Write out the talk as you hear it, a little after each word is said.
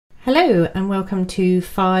Hello and welcome to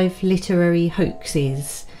 5 Literary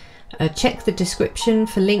Hoaxes. Check the description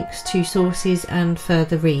for links to sources and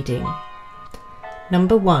further reading.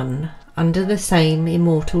 Number 1. Under the Same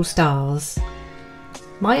Immortal Stars.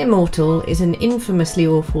 My Immortal is an infamously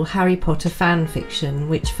awful Harry Potter fan fiction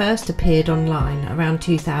which first appeared online around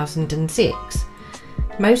 2006.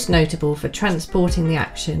 Most notable for transporting the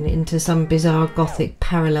action into some bizarre gothic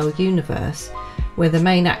parallel universe where the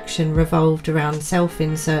main action revolved around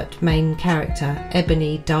self-insert main character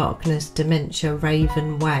Ebony Darkness Dementia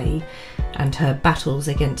Raven Way and her battles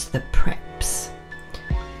against the Preps.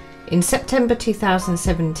 In September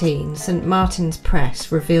 2017, St Martin's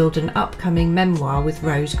Press revealed an upcoming memoir with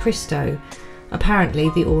Rose Christo, apparently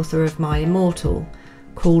the author of My Immortal,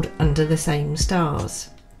 called Under the Same Stars.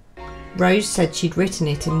 Rose said she'd written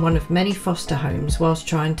it in one of many foster homes whilst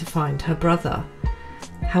trying to find her brother.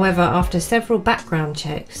 However, after several background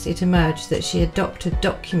checks, it emerged that she had doctored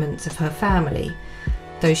documents of her family,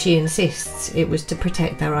 though she insists it was to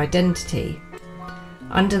protect their identity.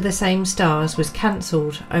 Under the Same Stars was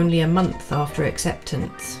cancelled only a month after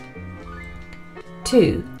acceptance.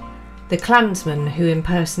 2. The Klansman Who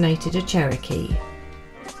Impersonated a Cherokee.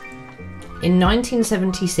 In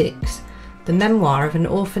 1976, the memoir of an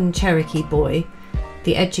orphan Cherokee boy,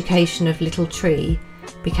 The Education of Little Tree,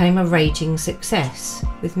 became a raging success,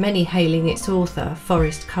 with many hailing its author,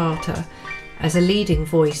 Forrest Carter, as a leading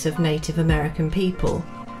voice of Native American people.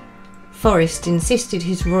 Forrest insisted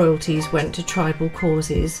his royalties went to tribal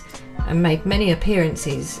causes and made many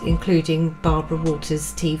appearances, including Barbara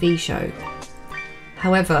Walters' TV show.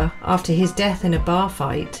 However, after his death in a bar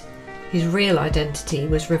fight, his real identity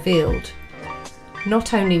was revealed.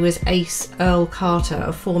 Not only was Ace Earl Carter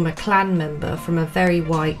a former Klan member from a very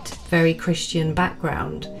white, very Christian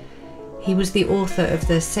background, he was the author of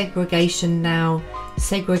the Segregation Now,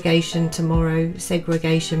 Segregation Tomorrow,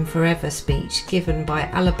 Segregation Forever speech given by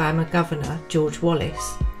Alabama Governor George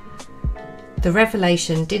Wallace. The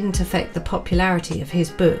revelation didn't affect the popularity of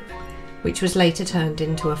his book, which was later turned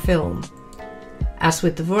into a film. As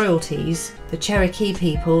with the royalties, the Cherokee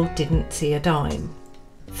people didn't see a dime.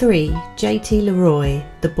 3. J.T. Leroy,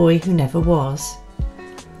 The Boy Who Never Was.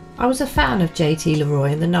 I was a fan of J.T.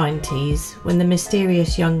 Leroy in the 90s when the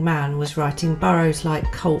mysterious young man was writing Burroughs-like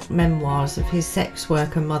cult memoirs of his sex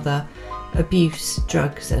worker mother, abuse,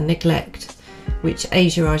 drugs and neglect, which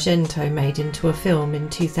Asia Argento made into a film in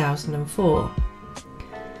 2004.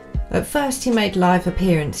 At first he made live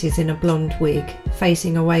appearances in a blonde wig,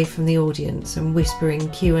 facing away from the audience and whispering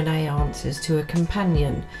Q&A answers to a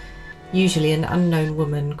companion, usually an unknown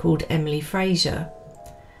woman called Emily Fraser.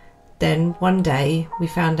 Then, one day, we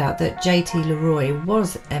found out that J.T. Leroy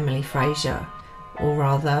was Emily Fraser, or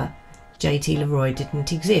rather, J.T. Leroy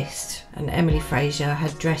didn't exist, and Emily Fraser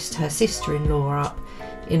had dressed her sister-in-law up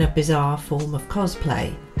in a bizarre form of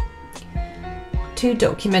cosplay. 2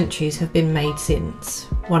 documentaries have been made since,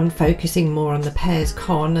 one focusing more on the pair's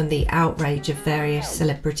con and the outrage of various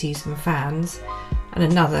celebrities and fans, and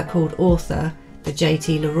another called Author, The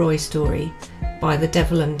J.T. Leroy Story, by the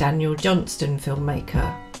Devil and Daniel Johnston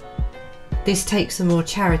filmmaker. This takes a more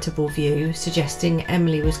charitable view, suggesting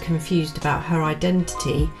Emily was confused about her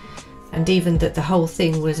identity and even that the whole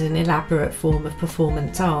thing was an elaborate form of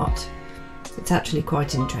performance art. It's actually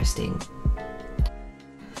quite interesting.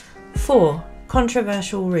 4.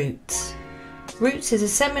 Controversial Roots. Roots is a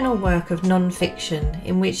seminal work of non-fiction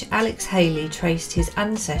in which Alex Haley traced his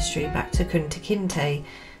ancestry back to Kunta Kinte,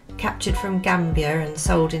 captured from Gambia and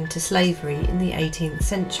sold into slavery in the 18th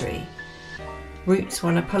century. Roots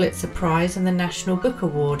won a Pulitzer Prize and the National Book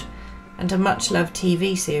Award, and a much-loved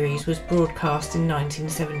TV series was broadcast in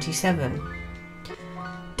 1977.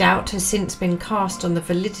 Doubt has since been cast on the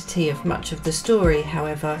validity of much of the story,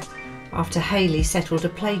 however, after Haley settled a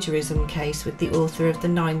plagiarism case with the author of the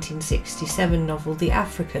 1967 novel The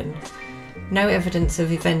African. No evidence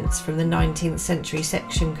of events from the 19th century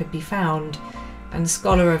section could be found, and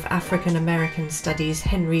scholar of African American studies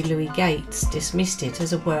Henry Louis Gates dismissed it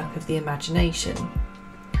as a work of the imagination.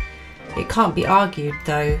 It can't be argued,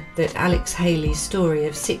 though, that Alex Haley's story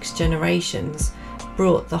of 6 generations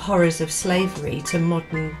brought the horrors of slavery to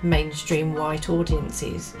modern mainstream white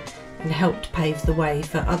audiences and helped pave the way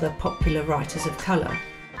for other popular writers of colour.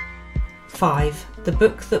 5. The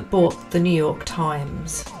Book That Bought the New York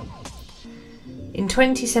Times. In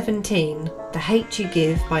 2017, The Hate You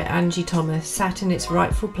Give by Angie Thomas sat in its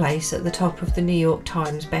rightful place at the top of the New York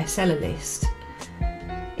Times bestseller list.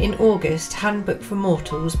 In August, Handbook for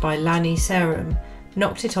Mortals by Lani Serum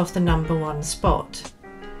knocked it off the #1 spot.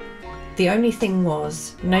 The only thing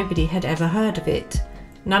was, nobody had ever heard of it,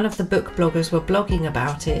 none of the book bloggers were blogging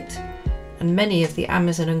about it, and many of the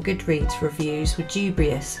Amazon and Goodreads reviews were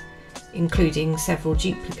dubious, including several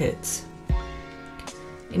duplicates.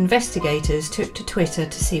 Investigators took to Twitter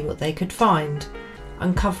to see what they could find,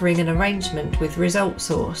 uncovering an arrangement with Result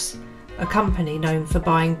Source, a company known for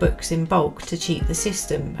buying books in bulk to cheat the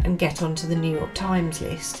system and get onto the New York Times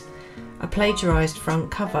list, a plagiarised front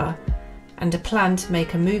cover, and a plan to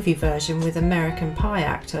make a movie version with American Pie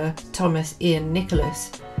actor Thomas Ian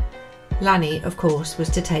Nicholas. Lanny, of course, was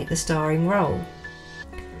to take the starring role.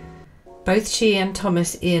 Both she and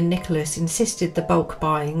Thomas Ian Nicholas insisted the bulk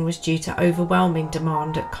buying was due to overwhelming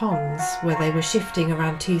demand at cons, where they were shifting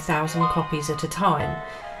around 2,000 copies at a time,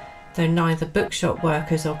 though neither bookshop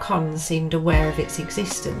workers or cons seemed aware of its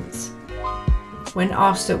existence. When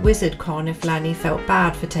asked at WizardCon if Lanny felt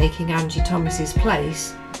bad for taking Angie Thomas's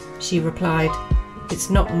place, she replied,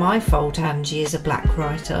 "It's not my fault Angie is a black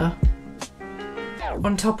writer."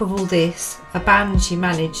 On top of all this, a band she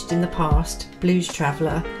managed in the past, Blues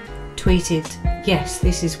Traveller, tweeted, "Yes,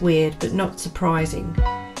 this is weird but not surprising.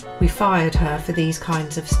 We fired her for these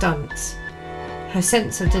kinds of stunts." Her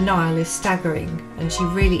sense of denial is staggering, and she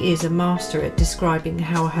really is a master at describing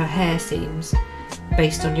how her hair seems,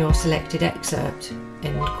 based on your selected excerpt.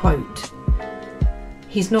 End quote.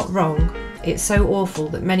 He's not wrong. It's so awful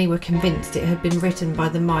that many were convinced it had been written by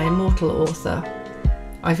the My Immortal author.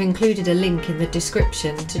 I've included a link in the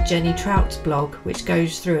description to Jenny Trout's blog, which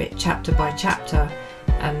goes through it chapter by chapter,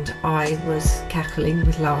 and I was cackling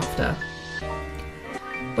with laughter.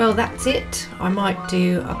 Well, that's it. I might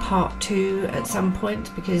do a part 2 at some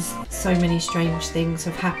point because so many strange things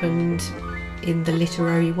have happened in the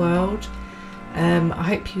literary world. I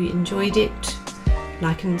hope you enjoyed it.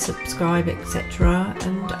 Like and subscribe, etc.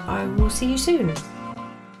 and I will see you soon.